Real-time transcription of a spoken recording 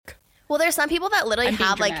Well, there's some people that literally I'm being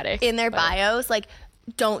have dramatic, like in their but- bios, like,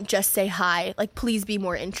 don't just say hi. Like, please be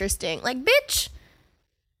more interesting. Like, bitch.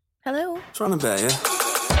 Hello. What's wrong about you?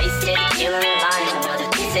 Wasted, feeling alive,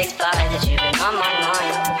 another 365 that you've been on my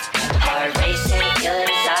mind. Heart racing, feel it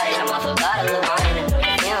inside. I'm off a bottle of wine, I know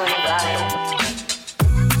you're feeling the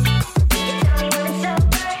vibe.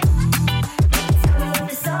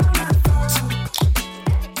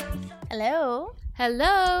 Hello.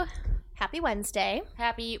 Hello. Happy Wednesday.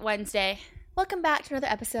 Happy Wednesday. Welcome back to another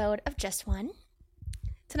episode of Just One.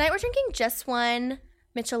 Tonight we're drinking Just One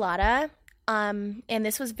Michelada. And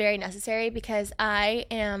this was very necessary because I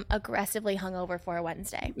am aggressively hungover for a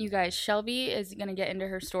Wednesday. You guys, Shelby is going to get into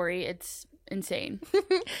her story. It's insane.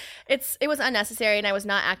 It was unnecessary, and I was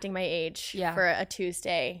not acting my age Yeah. for a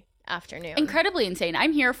Tuesday afternoon. Incredibly insane.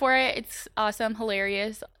 I'm here for it. It's awesome,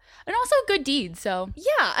 hilarious, and also good deeds. So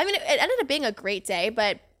Yeah, I mean, it ended up being a great day,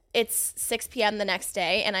 but it's 6 p.m. the next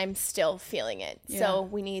day, and I'm still feeling it. Yeah. So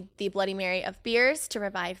we need the Bloody Mary of beers to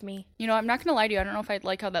revive me. you know, I'm not gonna lie to you. I don't know if I'd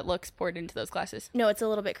like how that looks poured into those glasses. No, it's a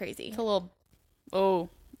little bit crazy. It's a little. Oh,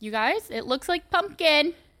 you guys, it looks like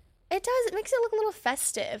pumpkin. It does. It makes it look a little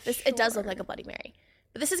festive. It does look Sure. like a Bloody Mary.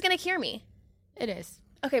 But this is going to cure me. It is.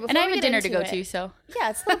 Okay, before And I we have a get dinner to into go it- to, so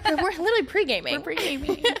Yeah, we're literally pre-gaming. we're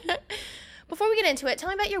pre-gaming. Before we get into it, tell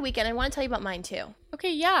me about your weekend. I want to tell you about mine too.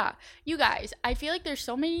 Okay, yeah. You guys, I feel like there's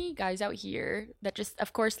so many guys out here that just,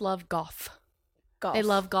 of course, love golf. Golf. They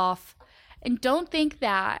love golf. And don't think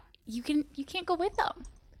that you can't go with them.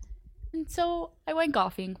 And so I went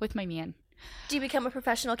golfing with my man. Do you become a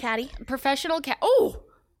professional caddy? Professional cat. Oh!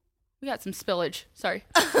 We got some spillage. Sorry.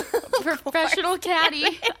 Professional caddy.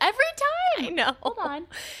 Every time. I know. Hold on.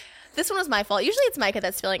 This one was my fault. Usually it's Micah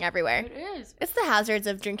that's spilling everywhere. It is. It's the hazards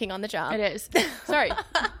of drinking on the job. It is. Sorry.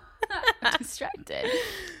 I'm distracted.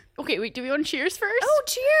 Okay, wait, do we want to cheers first? Oh,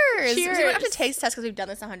 cheers! Cheers. We don't have to taste test because we've done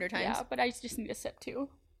this 100 times. yeah, but I just need a sip too.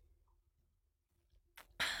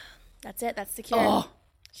 That's it. That's the cure. Oh,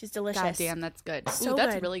 She's delicious. god damn, that's good. So Ooh,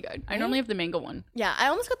 that's good. really good. I Right? normally have the mango one. Yeah, I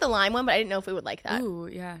almost got the lime one, but I didn't know if we would like that. Ooh,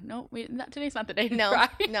 yeah. No, today's not the day to No, try.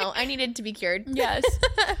 no, I needed to be cured. Yes.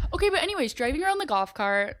 Okay, but anyways, driving around the golf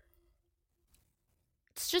cart.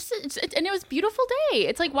 And it was a beautiful day.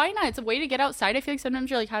 It's like, why not? It's a way to get outside. I feel like sometimes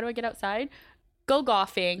you're like, how do I get outside? Go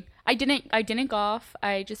golfing. I didn't golf.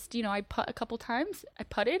 I just, I putt a couple times. I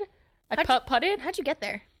putted. Putted. How'd you get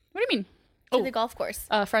there? What do you mean? To the golf course.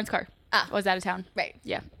 Friend's car. Ah. I was out of town. Right.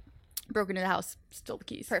 Yeah. Broke into the house. Stole the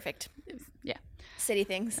keys. Perfect. Yeah. City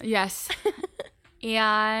things. Yes.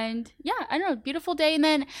 And yeah, I don't know, beautiful day. And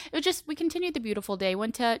then it was just, we continued the beautiful day.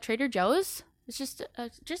 Went to Trader Joe's. It's just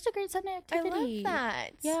a great Sunday I activity. love that.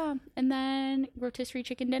 Yeah. And then rotisserie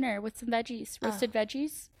chicken dinner with some veggies, roasted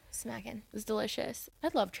veggies. Smacking. It was delicious. I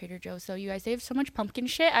love Trader Joe's. So you guys, they have so much pumpkin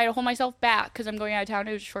shit. I had to hold myself back because I'm going out of town.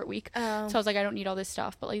 It was a short week. Oh. So I was like, I don't need all this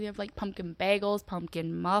stuff. But like they have like pumpkin bagels,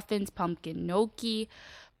 pumpkin muffins, pumpkin gnocchi,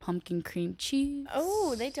 pumpkin cream cheese.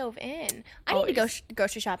 Oh, they dove in. I need to go Always.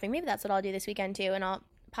 grocery shopping. Maybe that's what I'll do this weekend too, and I'll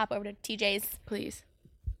pop over to TJ's. Please.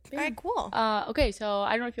 All right, cool. Okay, so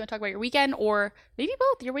I don't know if you want to talk about your weekend or maybe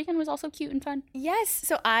both. Your weekend was also cute and fun. Yes.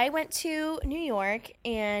 So I went to New York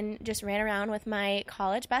and just ran around with my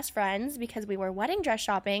college best friends because we were wedding dress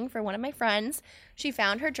shopping for one of my friends. She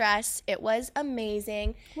found her dress. It was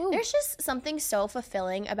amazing. Woo. There's just something so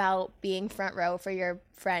fulfilling about being front row for your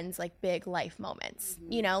friends' like big life moments.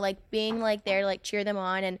 You know, like being like there to like cheer them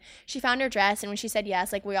on. And she found her dress, and when she said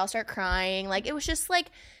yes, like we all start crying. Like it was just like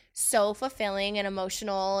so fulfilling and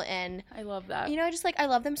emotional, and I love that. I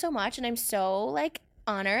love them so much, and I'm so like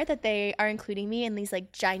honored that they are including me in these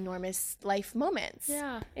like ginormous life moments.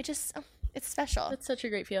 Yeah. It's special. That's such a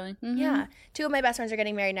great feeling. Mhm. Yeah. Two of my best friends are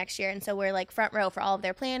getting married next year, and so we're like front row for all of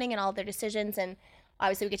their planning and all of their decisions, and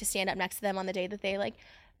obviously we get to stand up next to them on the day that they like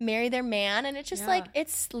marry their man, and it's just like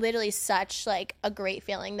it's literally such like a great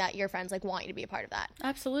feeling that your friends like want you to be a part of that.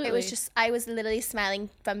 Absolutely. It was just I was literally smiling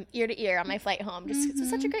from ear to ear on my flight home. Just it was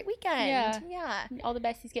such a great weekend. Yeah. all the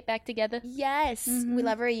besties get back together. Yes, we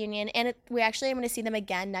love a reunion, and we actually am going to see them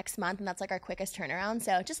again next month, and that's like our quickest turnaround.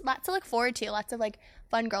 So just lots to look forward to, lots of like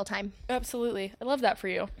fun girl time. Absolutely. I love that for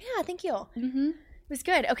you. Yeah, thank you. It was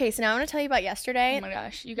good. Okay, so now I want to tell you about yesterday. Oh my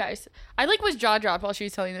gosh, you guys. I like was jaw dropped while she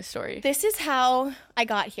was telling this story. This is how I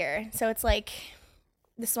got here. So it's like,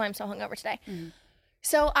 this is why I'm so hungover today.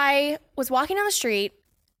 So I was walking down the street,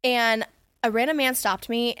 and a random man stopped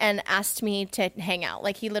me and asked me to hang out.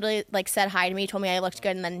 Like he literally like said hi to me, told me I looked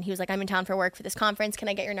good, and then he was like, I'm in town for work for this conference. Can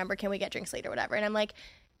I get your number? Can we get drinks later? Whatever. And I'm like,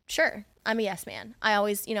 sure. I'm a yes man. I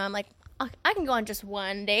always, I'm like, I can go on just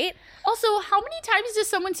one date. Also, how many times does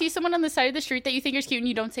someone see someone on the side of the street that you think is cute and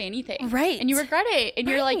you don't say anything? Right. And you regret it. And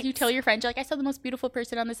you're like, Right. you tell your friends, you're like, I saw the most beautiful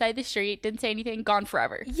person on the side of the street, didn't say anything, gone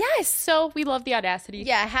forever. Yes. So we love the audacity.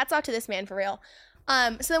 Yeah, hats off to this man for real.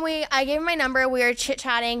 So then I gave him my number, we were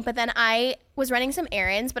chit-chatting, but then I was running some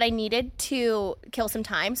errands, but I needed to kill some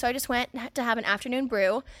time. So I just went to have an afternoon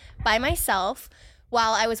brew by myself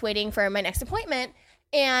while I was waiting for my next appointment.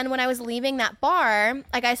 And when I was leaving that bar,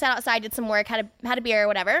 like I sat outside, did some work, had a beer or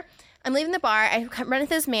whatever. I'm leaving the bar. I run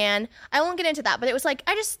into this man. I won't get into that, but it was like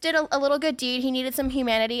I just did a little good deed. He needed some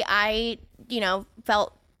humanity. I,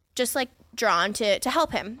 felt just like drawn to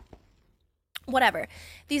help him. Whatever.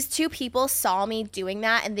 These two people saw me doing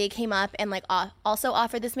that, and they came up and like also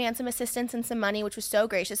offered this man some assistance and some money, which was so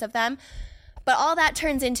gracious of them. But all that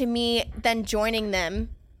turns into me then joining them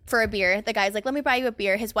for a beer. The guy's like, let me buy you a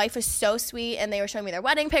beer. His wife was so sweet, and they were showing me their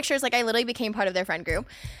wedding pictures. Like, I literally became part of their friend group.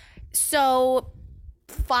 So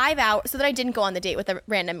 5 hours, so that I didn't go on the date with a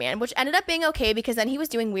random man, which ended up being okay because then he was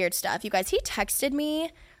doing weird stuff. You guys, he texted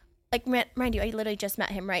me, like, mind you, I literally just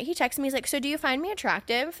met him, right? He texted me, he's like, so do you find me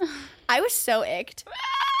attractive? I was so icked.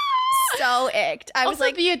 So icked. I was Also,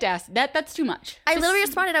 like, the audacity. That's too much. I literally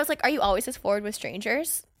responded, I was like, are you always this forward with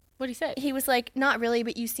strangers? What did he say? He was like, not really,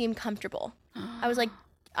 but you seem comfortable. I was like,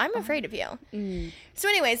 I'm afraid of you. So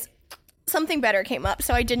anyways, something better came up,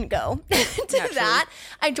 so I didn't go to that.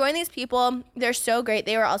 I joined these people. They're so great.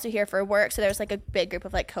 They were also here for work, so there's like a big group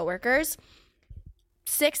of like coworkers.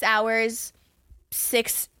 6 hours,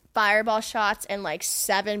 6 fireball shots, and like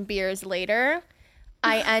 7 beers later,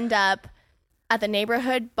 I end up at the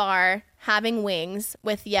neighborhood bar having wings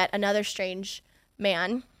with yet another strange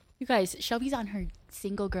man. You guys, Shelby's on her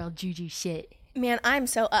single girl juju shit. Man, I'm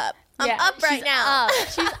so up. I'm Yeah, up right she's now. Up.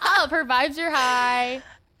 She's up. Her vibes are high.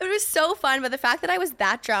 It was so fun, but the fact that I was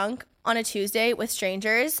that drunk on a Tuesday with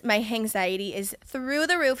strangers, my anxiety is through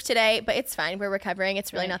the roof today, but it's fine. We're recovering.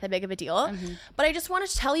 It's really not that big of a deal. But I just wanted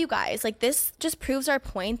to tell you guys, like, this just proves our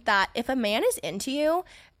point that if a man is into you,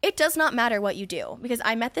 it does not matter what you do. Because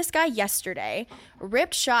I met this guy yesterday,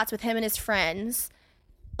 ripped shots with him and his friends,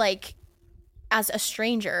 like, as a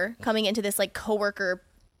stranger coming into this, like, coworker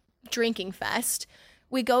drinking fest.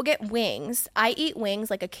 We go get wings. I eat wings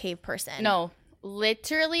like a cave person. No,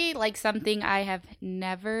 literally like something I have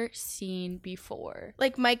never seen before.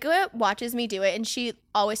 Like, Micah watches me do it, and she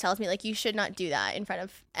always tells me, like, you should not do that in front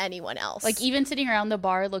of anyone else. Like, even sitting around the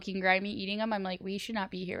bar looking grimy eating them, I'm like, we should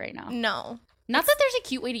not be here right now. no. Not that there's a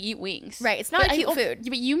cute way to eat wings. Right, it's not a cute food.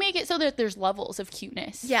 But you make it so that there's levels of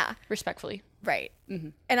cuteness. Yeah. Respectfully. Right.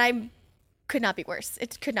 And I could not be worse.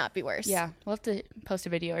 It could not be worse. Yeah. We'll have to post a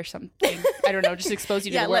video or something. I don't know. Just expose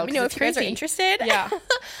you to Yeah, the world. let me know 'cause if you guys are crazy. interested. Yeah.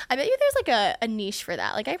 I bet you there's, like, a niche for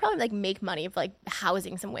that. Like, I probably, like, make money of, like,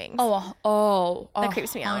 housing some wings. That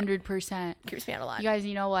creeps me out. 100%. Creeps me out a lot. You guys,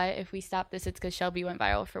 you know what? If we stop this, it's because Shelby went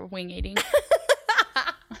viral for wing eating. But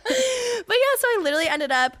yeah, so I literally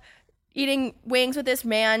ended up eating wings with this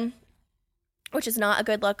man, which is not a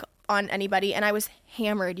good look on anybody, and I was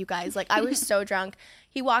hammered, you guys. Like, I was so drunk.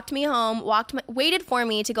 He walked me home, waited for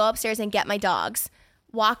me to go upstairs and get my dogs,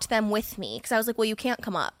 walked them with me, because I was like, well, you can't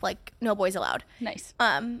come up. Like, no boys allowed. Nice.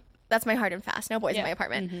 That's my hard and fast. No boys in Yeah. my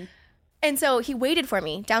apartment. And so he waited for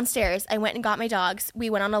me downstairs. I went and got my dogs. We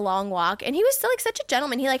went on a long walk, and he was still, like, such a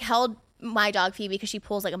gentleman. He, like, held my dog Phoebe because she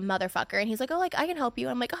pulls like a motherfucker, and he's like, oh, like, I can help you.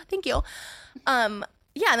 I'm like, oh, thank you.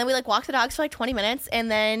 Yeah, and then we like walked the dogs for like 20 minutes,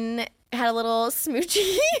 and then had a little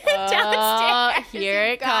smoochie downstairs. Here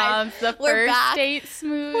You it guys, comes. The we're first back. date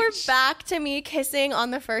smooch. We're back to me kissing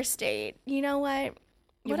on the first date. You know what?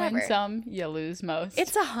 You Whatever. win some, you lose most.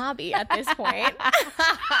 It's a hobby at this point.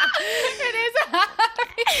 it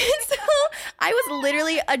is. So I was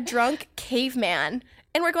literally a drunk caveman,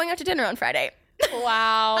 and we're going out to dinner on Friday.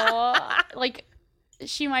 Wow. Like,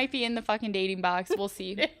 she might be in the fucking dating box. We'll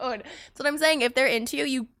see. Dude, that's what I'm saying. If they're into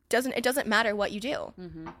you, it doesn't matter what you do.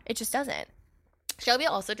 It just doesn't. Shelby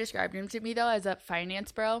also described him to me, though, as a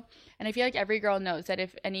finance bro. And I feel like every girl knows that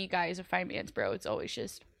if any guy is a finance bro, it's always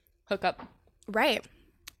just hook up. Right.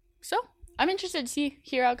 So I'm interested to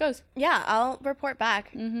hear how it goes. Yeah, I'll report back.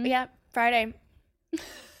 Yeah, Friday.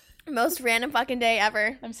 Most random fucking day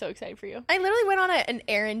ever. I'm so excited for you. I literally went on an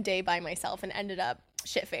errand day by myself and ended up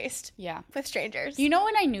shit-faced Yeah. with strangers. You know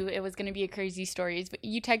when I knew it was going to be a crazy story is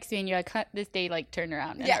you texted me and you're like, "Huh, this day like turned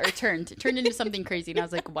around and Yeah. or turned into something crazy." And I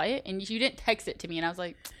was like, what? And you didn't text it to me. And I was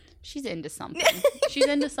like, she's into something. She's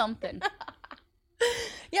into something.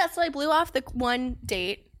 Yeah, so I blew off the one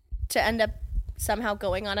date to end up somehow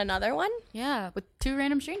going on another one. Yeah. With 2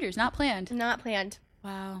 random strangers. Not planned. Not planned.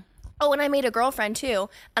 Wow. Oh, and I made a girlfriend too,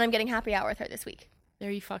 and I'm getting happy hour with her this week. There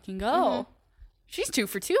you fucking go. She's 2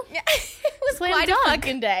 for 2. Yeah, it was Slam quite dunk. a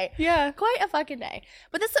fucking day. Yeah. Quite a fucking day.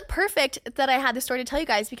 But this is perfect that I had this story to tell you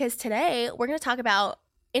guys because today we're going to talk about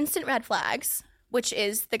instant red flags, which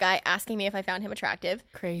is the guy asking me if I found him attractive.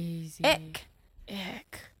 Crazy. Ick.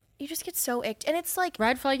 Ick. You just get so icked. And it's like,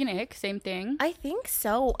 Red flag and ick, same thing. I think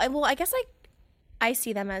so. I guess I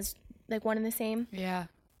see them as like one and the same. Yeah.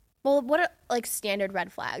 Well, what are like standard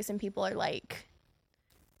red flags? And people are like,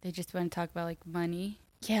 They just want to talk about like money.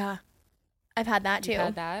 yeah, I've had that too. You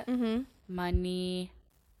had that. Mm-hmm. Money.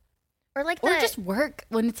 Or like Or the, just work.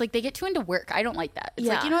 When it's like they get too into work. I don't like that. It's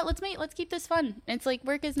like, Yeah. you know what, let's keep this fun. And it's like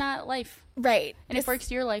work is not life. right. And if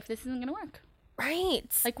work's your life, this isn't gonna work. Right.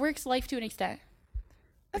 Like work's life to an extent.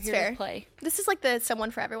 We're That's here to fair. Play. This is like the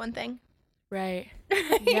someone for everyone thing. Right.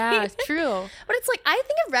 Yeah, it's true. But it's like, I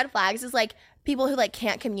think of red flags as like people who like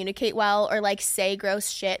can't communicate well or like say gross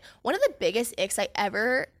shit. One of the biggest icks I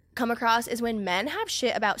ever come across is when men have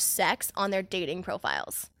shit about sex on their dating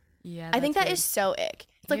profiles. Yeah. I think that is so ick.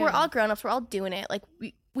 It's like we're Yeah. all grown-ups, we're all doing it. Like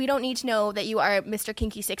we don't need to know that you are Mr.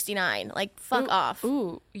 Kinky 69. Like fuck off.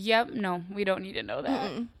 Ooh. Yep. No, we don't need to know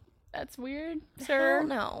that. That's weird, sir. Hell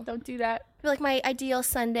no. Don't do that. Be like my ideal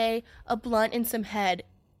Sunday, a blunt and some head.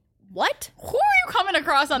 What? Who are you coming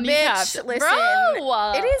across on these apps? Bitch, listen.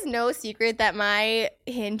 Bro! It is no secret that my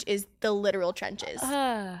hinge is the literal trenches.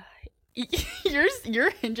 Your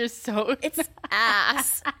hinge is so. It's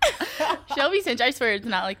ass. Shelby's hinge. I swear it's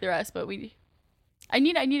not like the rest, but I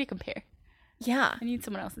need to compare. Yeah. I need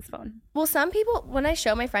someone else's phone. Well, some people, when I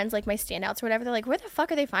show my friends like my standouts or whatever, they're like, "Where the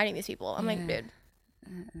fuck are they finding these people?" I'm like, "Dude,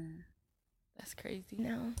 That's crazy.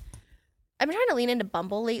 no." I've been trying to lean into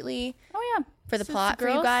Bumble lately Oh yeah. for the So it's plot for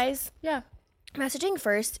you girls? guys. Yeah. Messaging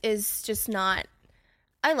first is just not.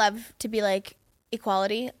 I love to be like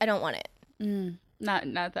equality. I don't want it. Not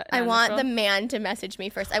that. I not want the this man to message me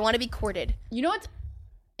first. I want to be courted. You know what's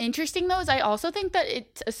interesting though is I also think that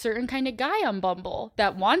it's a certain kind of guy on Bumble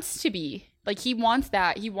that wants to be like he wants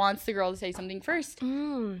that. He wants the girl to say something first.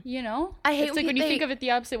 You know. I hate It's like when you think of it the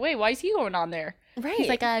opposite way. Why is he going on there? Right. He's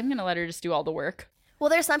like, I'm gonna let her just do all the work. Well,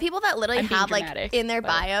 there's some people that literally I'm being have like dramatic, in their but-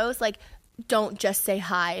 bios like, don't just say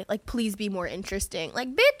hi. Like, please be more interesting. Like,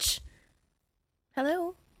 bitch.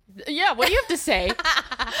 Hello. Yeah. What do you have to say?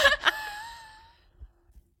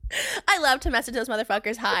 I love to message those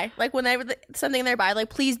motherfuckers hi. Like whenever something in their bio, like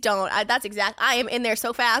please don't. I am in there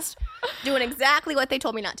so fast, doing exactly what they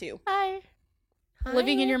told me not to. Hi.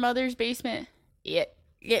 Living in your mother's basement. Yeah.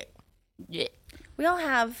 Yeah. Yeah. We all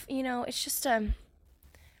have, you know. It's just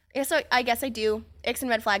I guess I do. Icks and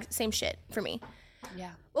red flags, same shit for me.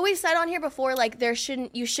 Yeah. Well, we said on here before, like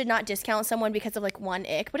you should not discount someone because of like one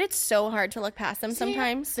ick, but it's so hard to look past them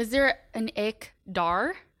sometimes. Is there an ick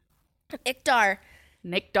dar? Ickdar.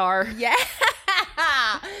 Nick dar. Yeah.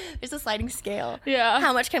 There's a sliding scale. Yeah.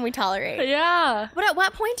 How much can we tolerate? Yeah. But at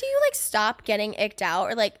what point do you like stop getting icked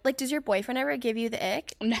out, or like does your boyfriend ever give you the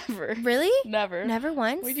ick? Never. Really? Never. Never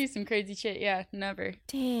once? We do some crazy shit. Yeah. Never.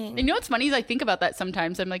 Dang. And you know what's funny is I think about that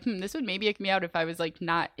sometimes. I'm like, this would maybe ick me out if I was like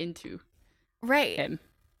not into Right. him.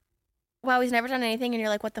 Wow, he's never done anything, and you're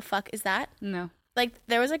like, what the fuck is that? No. Like,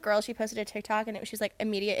 there was a girl, she posted a TikTok, and she's like,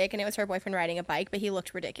 immediate ick, and it was her boyfriend riding a bike, but he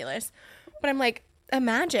looked ridiculous. But I'm like,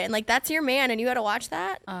 imagine, like, that's your man, and you had to watch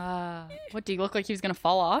that? What, do you look like he was gonna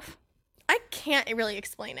fall off? I can't really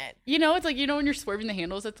explain it. You know, it's like, you know, when you're swerving the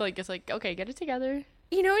handles, it's like, okay, get it together.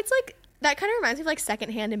 You know, it's like, that kind of reminds me of like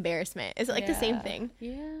secondhand embarrassment. Is it like the same Yeah. thing?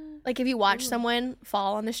 Yeah. Like, if you watch someone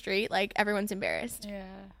fall on the street, like, everyone's embarrassed. Yeah.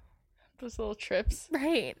 Those little trips.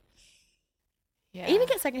 Right. Yeah. I even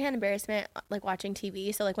get secondhand embarrassment like watching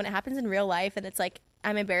TV. So like when it happens in real life and it's like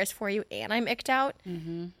I'm embarrassed for you and I'm icked out,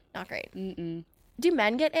 not great. Do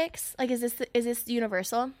men get icks? Like is this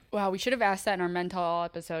universal? Wow, we should have asked that in our mental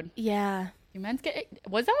episode. Yeah. Do men's get ick?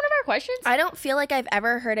 Was that one of our questions? I don't feel like I've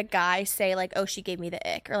ever heard a guy say like, "Oh, she gave me the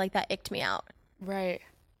ick," or like that icked me out. Right.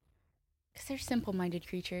 Because they're simple-minded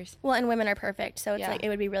creatures. Well, and women are perfect, so it's Yeah. like it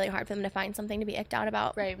would be really hard for them to find something to be icked out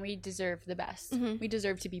about. Right. We deserve the best. We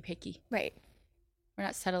deserve to be picky. Right. We're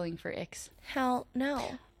not settling for icks. Hell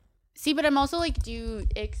no. See, but I'm also like, do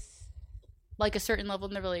icks, like a certain level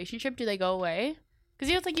in the relationship, do they go away? Because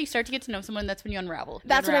you know, it's like you start to get to know someone, that's when you unravel.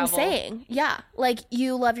 That's what I'm saying. Yeah. Like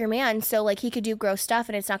you love your man, so like he could do gross stuff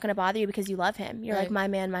and it's not going to bother you because you love him. You're like, Right. my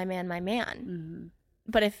man, my man, my man.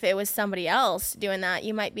 But if it was somebody else doing that,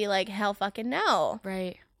 you might be like, hell fucking no.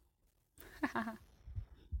 Right.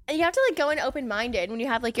 And you have to like go in open-minded when you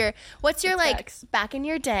have like what's your like Facts. back in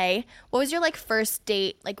your day, what was your like first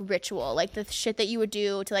date like ritual, like the shit that you would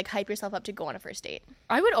do to like hype yourself up to go on a first date?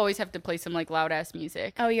 I would always have to play some like loud ass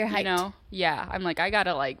music. Oh, you're hyped. You know? Yeah. I'm like, I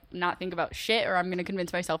gotta like not think about shit or I'm gonna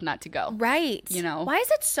convince myself not to go. Right. You know? Why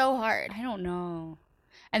is it so hard? I don't know.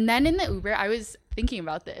 And then in the Uber, I was thinking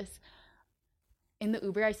about this. In the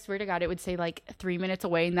Uber, I swear to God, it would say like 3 minutes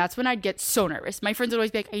away. And that's when I'd get so nervous. My friends would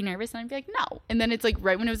always be like, are you nervous? And I'd be like, no. And then it's like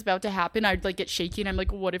right when it was about to happen, I'd like get shaky. And I'm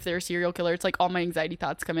like, what if they're a serial killer? It's like all my anxiety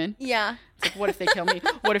thoughts come in. Yeah. It's like, what if they kill me?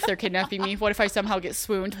 What if they're kidnapping me? What if I somehow get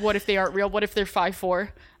swooned? What if they aren't real? What if they're 5'4"?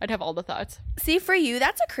 I'd have all the thoughts. See, for you,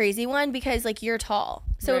 that's a crazy one because like you're tall.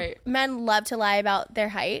 So Right. men love to lie about their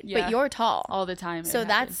height, Yeah. but you're tall. All the time. So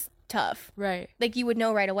that's tough. right. Like you would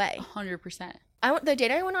know right away. 100%. The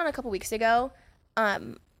date I went on a couple weeks ago,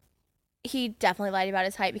 he definitely lied about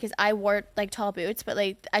his height because I wore like tall boots, but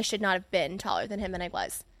like I should not have been taller than him, and I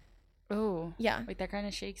was. Oh. Yeah. Wait, that kind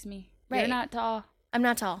of shakes me. Right. You're not tall. I'm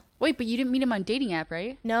not tall. Wait, but you didn't meet him on dating app,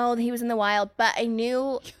 right? No, he was in the wild, but I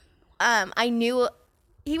knew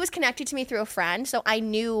he was connected to me through a friend, so I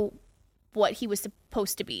knew what he was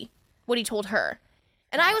supposed to be, what he told her.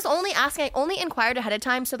 And I was only asking, I only inquired ahead of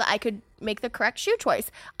time so that I could make the correct shoe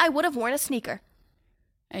choice. I would have worn a sneaker.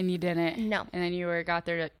 And you didn't. No. And then you got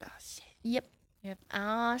there like, oh shit. Yep. Yep.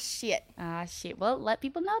 Ah, shit. Ah shit. Well, let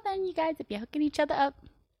people know then, you guys, if you're hooking each other up,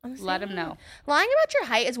 let them know. Lying about your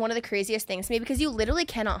height is one of the craziest things to me because you literally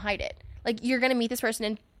cannot hide it. Like, you're going to meet this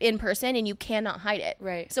person in person and you cannot hide it.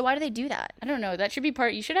 Right. So why do they do that? I don't know. That should be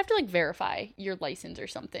part. You should have to like verify your license or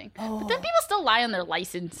something. But then people still lie on their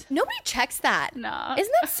license. Nobody checks that. Nah.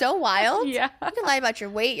 Isn't that so wild? Yeah. You can lie about your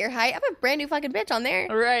weight, your height. I'm a brand new fucking bitch on there.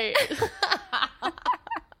 Right.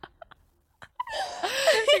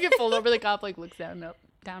 You get pulled over. The cop like looks down, up.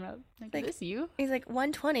 Like, is this you? He's like,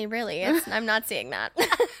 120, really? I'm not seeing that.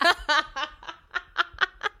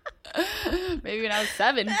 Maybe when I was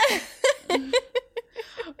 7.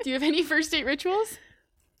 Do you have any first date rituals?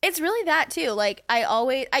 It's really that too. Like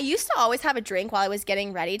I used to always have a drink while I was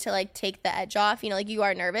getting ready to like take the edge off. You know, like you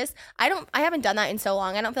are nervous. I haven't done that in so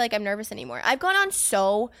long. I don't feel like I'm nervous anymore. I've gone on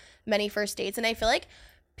so many first dates and I feel like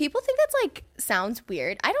people think that's like sounds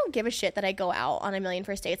weird. I don't give a shit that I go out on a million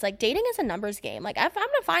first dates. Like dating is a numbers game. Like if I'm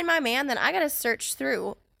gonna find my man, then I gotta search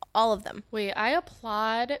through all of them. Wait, I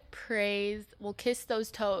applaud, praise, will kiss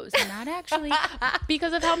those toes. Not actually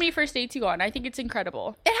because of how many first dates you go on. I think it's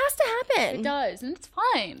incredible. It has to happen. It does, and it's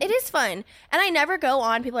fine. It is fun. And I never go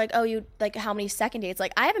on, people are like, oh, you, like, how many second dates?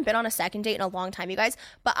 Like, I haven't been on a second date in a long time, you guys,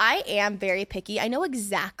 but I am very picky. I know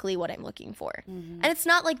exactly what I'm looking for. And it's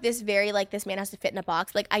not like this very, like, this man has to fit in a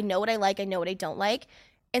box. Like, I know what I like. I know what I don't like.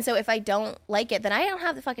 And so if I don't like it, then I don't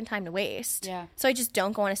have the fucking time to waste. Yeah. So I just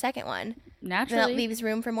don't go on a second one. Then Naturally. that leaves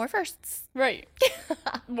room for more firsts. Right.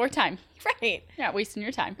 More time. Right. You're not wasting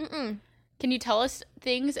your time. Can you tell us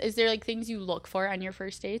things? Is there like things you look for on your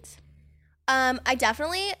first dates? I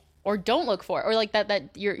definitely... Or don't look for? Or like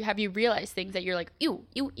that you're, have you realized things that you're like, ew,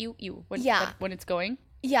 when, Yeah. when it's going?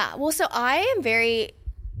 Yeah, well, so I am very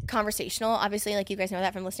conversational. Obviously, like you guys know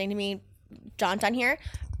that from listening to me jaunt on here.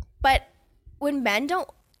 But when men don't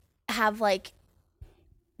have like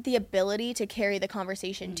the ability to carry the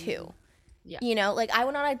conversation too. Yeah. You know, like I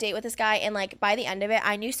went on a date with this guy and like by the end of it,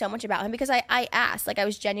 I knew so much about him because I asked. Like I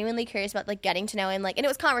was genuinely curious about like getting to know him. Like, and it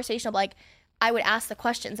was conversational, but like I would ask the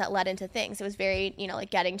questions that led into things. It was very, you know, like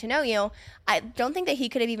getting to know you. I don't think that he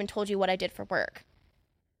could have even told you what I did for work.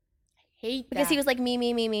 Hate Because he was like me.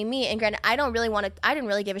 And granted, I didn't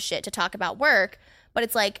really give a shit to talk about work, but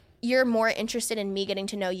it's like you're more interested in me getting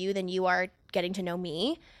to know you than you are getting to know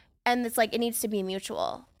me. And it's like it needs to be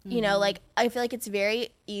mutual. You know, like I feel like it's very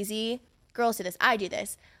easy. Girls do this, I do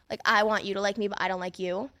this. Like I want you to like me, but I don't like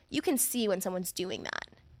you. You can see when someone's doing that.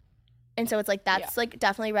 And so it's like that's like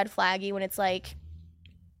definitely red flaggy when it's like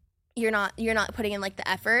you're not putting in like the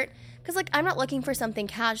effort. Because like I'm not looking for something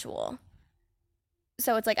casual.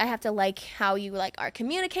 So it's like I have to like how you like are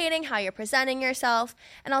communicating, how you're presenting yourself.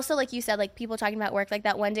 And also like you said, like people talking about work, like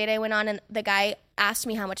that one date I went on and the guy asked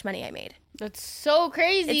me how much money I made. That's so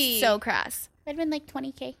crazy. It's so crass. I'd been like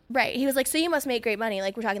 20K. Right. He was like, so you must make great money.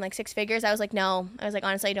 Like we're talking like 6 figures. I was like, no. I was like,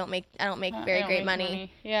 honestly, I don't make very great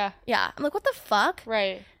money. Yeah. Yeah. I'm like, what the fuck?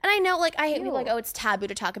 Right. And I know like I hate people like, oh, it's taboo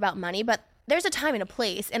to talk about money, but there's a time and a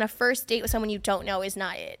place, and a first date with someone you don't know is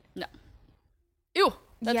not it. No. Ew.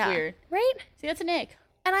 That's Yeah. weird. Right? See, that's an ick.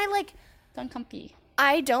 And I like It's uncomfy.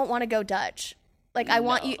 I don't want to go Dutch. Like, I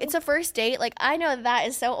want you, it's a first date. Like, I know that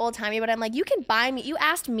is so old timey, but I'm like, you can buy me, you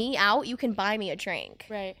asked me out, you can buy me a drink.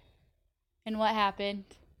 Right. And what happened?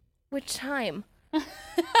 Which time? Guys,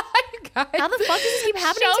 How the fuck does this keep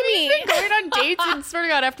happening to Shelby's me? been going on dates and swear to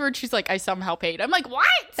God, afterwards she's like, I somehow paid. I'm like, what?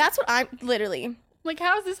 That's what I'm literally. Like,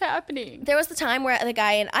 how is this happening? There was the time where the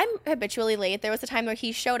guy, and I'm habitually late, there was the time where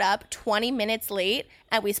he showed up 20 minutes late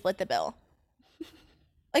and we split the bill.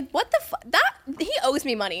 Like, what the fuck? He owes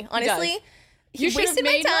me money, honestly. He You should have wasted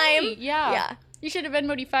my made time. money. Yeah. Yeah. You should have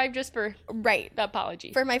Venmo'd 5 just for Right. the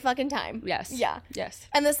apology. For my fucking time. Yes. Yeah. Yes.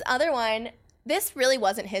 And this other one, this really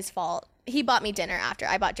wasn't his fault. He bought me dinner after.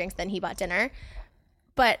 I bought drinks, then he bought dinner.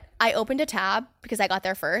 But I opened a tab because I got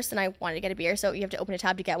there first and I wanted to get a beer, so you have to open a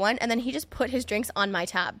tab to get one. And then he just put his drinks on my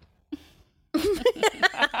tab.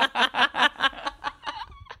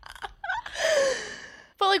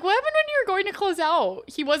 But like, what happened when you were going to close out?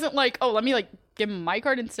 He wasn't like, oh, let me like give him my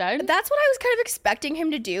card instead. That's what I was kind of expecting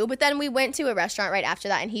him to do. But then we went to a restaurant right after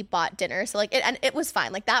that and he bought dinner. So like, it was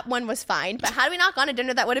fine. Like that one was fine. But had we not gone to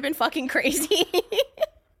dinner, that would have been fucking crazy.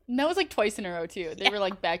 And that was like twice in a row too. They were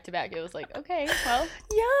like back to back. It was like, okay, well,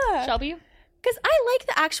 Yeah. Shelby. Because I like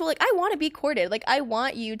the actual, like, I want to be courted. Like, I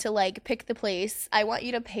want you to, like, pick the place. I want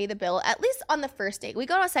you to pay the bill, at least on the first date. We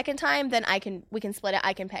go on a second time, then we can split it.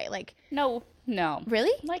 I can pay. Like, No.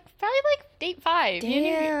 really? Like probably like date 5. You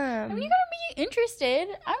gotta Damn. be interested.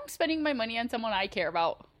 I'm spending my money on someone I care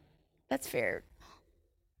about. That's fair.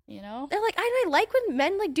 You know? They're like, I like when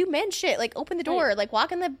men, like, do men shit. Like, open the door. Right. Like,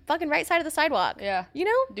 walk on the fucking right side of the sidewalk. Yeah. You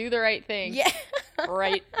know? Do the right thing. Yeah.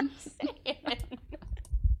 Right.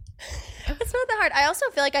 It's not that hard. I also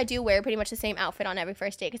feel like I do wear pretty much the same outfit on every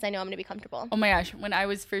first date because I know I'm going to be comfortable. Oh my gosh. When I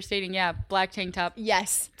was first dating, yeah, black tank top,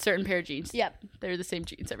 Yes. certain pair of jeans. Yep. They're the same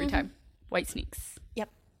jeans every time. White sneaks. Yep.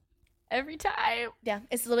 Every time. Yeah.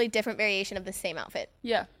 It's literally a different variation of the same outfit.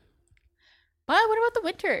 Yeah. But what about the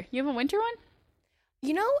winter? You have a winter one?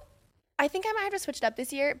 You know, I think I might have to switch it up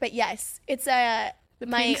this year, but yes, it's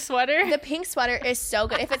my Pink sweater? The pink sweater is so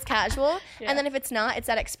good if it's casual, Yeah. and then if it's not, it's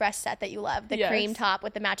that express set that you love, the Yes. cream top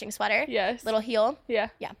with the matching sweater, Yes. little heel. Yeah.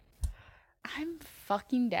 Yeah. I'm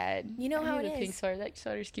fucking dead. You know I how need it a pink is. sweater. That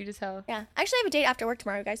sweater's cute as hell. Yeah, actually, I have a date after work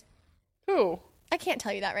tomorrow, guys. Who? I can't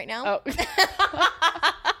tell you that right now. Oh.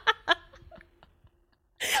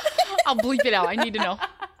 I'll bleep it out. I need to know.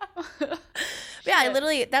 But yeah, I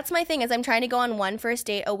literally, that's my thing is I'm trying to go on one first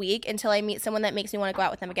date a week until I meet someone that makes me want to go out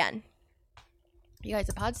with them again. You guys,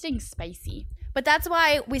 the pod's staying spicy. But that's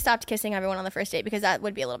why we stopped kissing everyone on the first date because that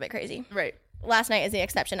would be a little bit crazy. Right. Last night is the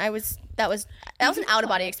exception. That was an out of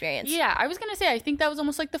body experience. Yeah, I was gonna say I think that was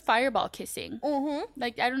almost like the fireball kissing. Mm-hmm.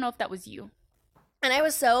 Like I don't know if that was you. And I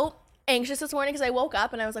was so anxious this morning because I woke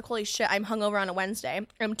up and I was like, holy shit, I'm hungover on a Wednesday.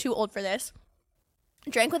 I'm too old for this.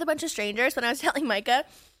 Drank with a bunch of strangers. When I was telling Micah,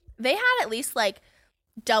 they had at least like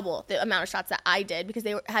double the amount of shots that I did because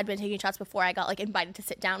they had been taking shots before I got like invited to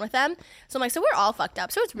sit down with them. So I'm like, so we're all fucked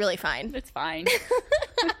up. So it's really fine. It's fine.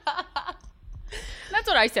 That's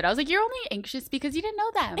what I said. I was like, you're only anxious because you didn't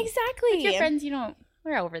know them. Exactly. With your friends, you don't.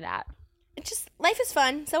 We're over that. It's just, life is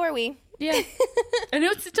fun. So are we. Yeah. And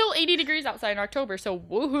it's still 80 degrees outside in October, so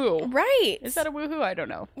woohoo. Right. Is that a woohoo? I don't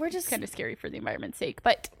know. We're just Kind of scary for the environment's sake,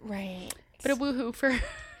 but right. a woohoo for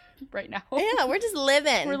right now. Yeah, we're just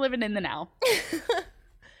living. We're living in the now.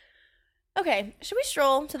 Okay, should we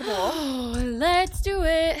stroll to the bowl? Oh, let's do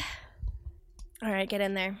it. All right, get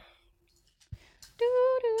in there.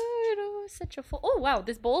 Such a full. Oh wow,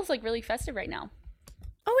 this bowl is like really festive right now.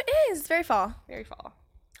 Oh, it is. It's very fall. Very fall.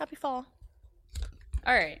 Happy fall.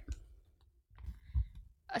 All right.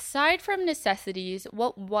 Aside from necessities,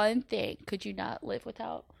 what one thing could you not live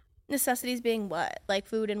without? Necessities being what? Like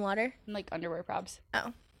food and water? Like underwear probs.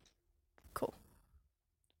 Oh. Cool.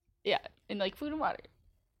 Yeah, and like food and water.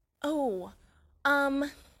 Oh.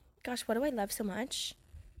 Gosh, what do I love so much?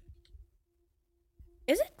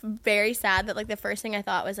 Is it very sad that like the first thing I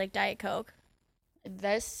thought was like Diet Coke?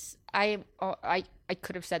 This I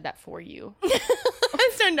could have said that for you.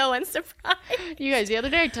 So no one's surprised. You guys, the other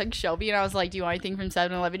day I took Shelby and I was like, do you want anything from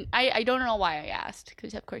 7-Eleven? I don't know why I asked.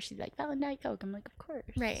 Because of course she's like, Diet Coke. I'm like, of course.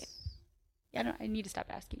 Right. I need to stop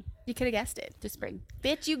asking. You could have guessed it. To spring.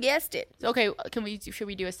 Bitch, you guessed it. Okay, should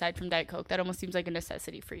we do aside from Diet Coke? That almost seems like a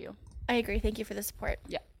necessity for you. I agree. Thank you for the support.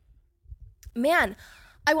 Yeah. Man,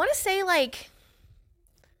 I want to say like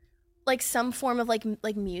some form of like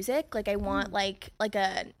music. Like I want like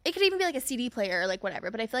a, it could even be like a CD player or like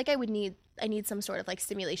whatever, but I feel like I need some sort of like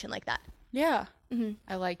stimulation like that. Yeah. Mm-hmm.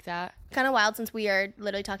 I like that. Kind of wild since we are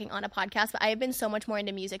literally talking on a podcast, but I have been so much more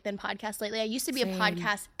into music than podcasts lately. I used to be Same. a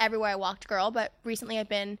podcast everywhere I walked girl, but recently I've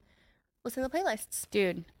been listening to playlists.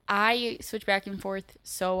 Dude, I switch back and forth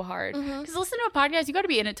so hard. Because listen to a podcast, you got to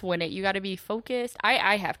be in it to win it. You got to be focused.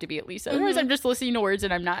 I have to be at least. Otherwise, I'm just listening to words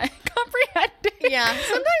and I'm not comprehending. Yeah.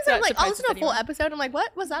 Sometimes That I'm like, I'll surprises listen to a full anyone. episode. I'm like,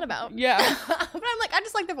 what was that about? Yeah. But I'm like, I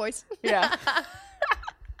just like the voice. Yeah.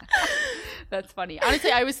 That's funny.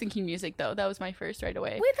 Honestly, I was thinking music though. That was my first right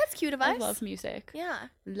away. Wait, that's cute of us. I love music. Yeah.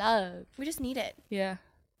 Love. We just need it. Yeah.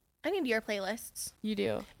 I need your playlists. You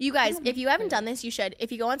do. You guys, if you haven't done this, you should.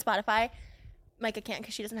 If you go on Spotify, Micah can't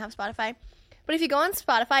because she doesn't have Spotify. But if you go on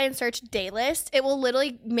Spotify and search Daylist, it will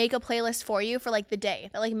literally make a playlist for you for like the day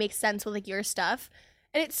that like makes sense with like your stuff.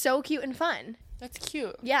 And it's so cute and fun. That's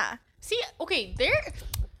cute. Yeah. See, okay,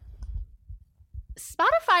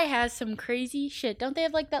 Spotify has some crazy shit. Don't they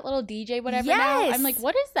have like that little DJ whatever now? Yes. I'm like,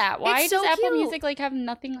 what is that? Why It's does so Apple cute. Music like have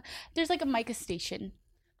nothing? There's like a Micah station.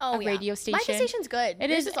 Oh, A yeah. radio station. Micah station's good. It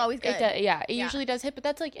Yours is always good. It Yeah. usually does hit, but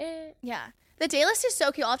that's like Yeah. The Daylist is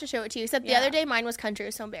so cute. I'll have to show it to you. Except the Yeah. other day mine was country. It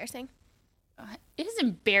was so embarrassing. it is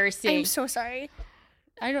embarrassing. I'm so sorry.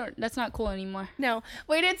 That's not cool anymore. No.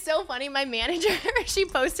 Wait, it's so funny. My manager, she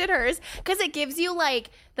posted hers because it gives you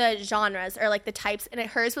like the genres or like the types. And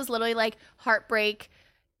hers was literally like heartbreak,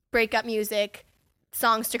 breakup music,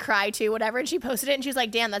 songs to cry to, whatever. And she posted it and she was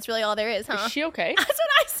like, damn, that's really all there is, huh? Is she okay? That's what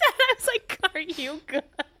I said. I was like, are you good?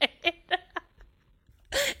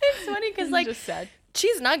 It's funny because like Just sad.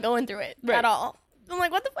 she's not going through it Right. at all. I'm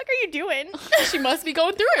like, what the fuck are you doing? She must be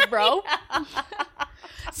going through it, bro.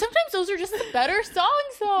 Sometimes those are just the better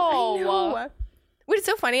songs, though. No. Wait, it's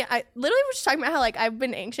so funny. I literally was just talking about how like I've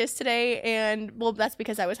been anxious today, and well, that's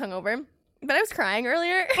because I was hungover. But I was crying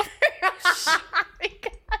earlier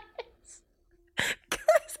because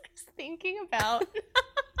I was thinking about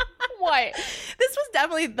What? this was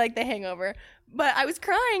definitely like the hangover. But I was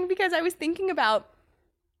crying because I was thinking about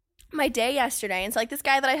my day yesterday, and so like this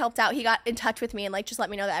guy that I helped out, he got in touch with me and like just let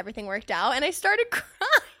me know that everything worked out, and I started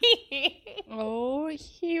crying. Oh,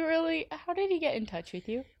 he really. How did he get in touch with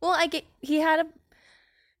you? Well, he had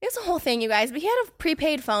it's a whole thing, you guys, but he had a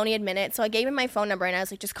prepaid phone. He had minutes, so I gave him my phone number and I was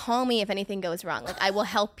like, just call me if anything goes wrong. Like, I will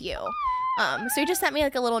help you. So he just sent me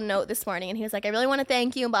like a little note this morning and he was like, I really want to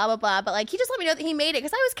thank you and blah, blah, blah. But like, he just let me know that he made it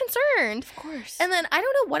because I was concerned. Of course. And then I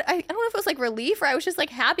don't know what, I don't know if it was like relief or I was just like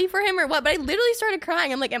happy for him or what, but I literally started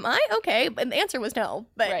crying. I'm like, am I okay? And the answer was no,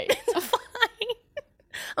 but Right. it's fine.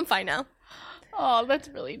 I'm fine now. Oh, that's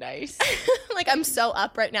really nice. Like, I'm so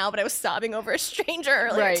up right now, but I was sobbing over a stranger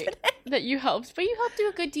earlier today. That you helped, but you helped do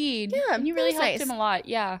a good deed. Yeah, and you that really was helped nice. him a lot.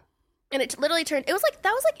 Yeah. And it literally turned, that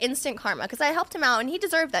was like instant karma because I helped him out and he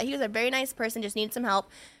deserved that. He was a very nice person, just needed some help.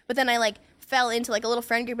 But then I like fell into like a little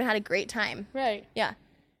friend group and had a great time. Right. Yeah.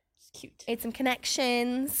 It's cute. Made some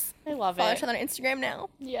connections. I love Follow it. each other on Instagram now.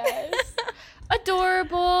 Yes.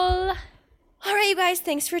 Adorable. All right, you guys,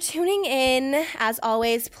 thanks for tuning in. As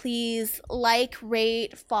always, please like,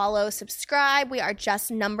 rate, follow, subscribe. We are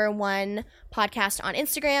Just Number One Podcast on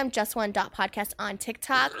Instagram, just1.podcast on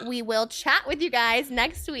TikTok. We will chat with you guys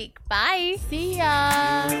next week. Bye. See ya.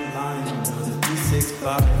 Line, another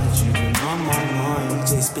 365 that you've been on my mind.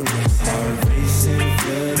 Just been heart racing,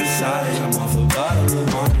 feel inside. I'm off a bottle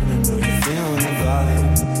of wine. I know you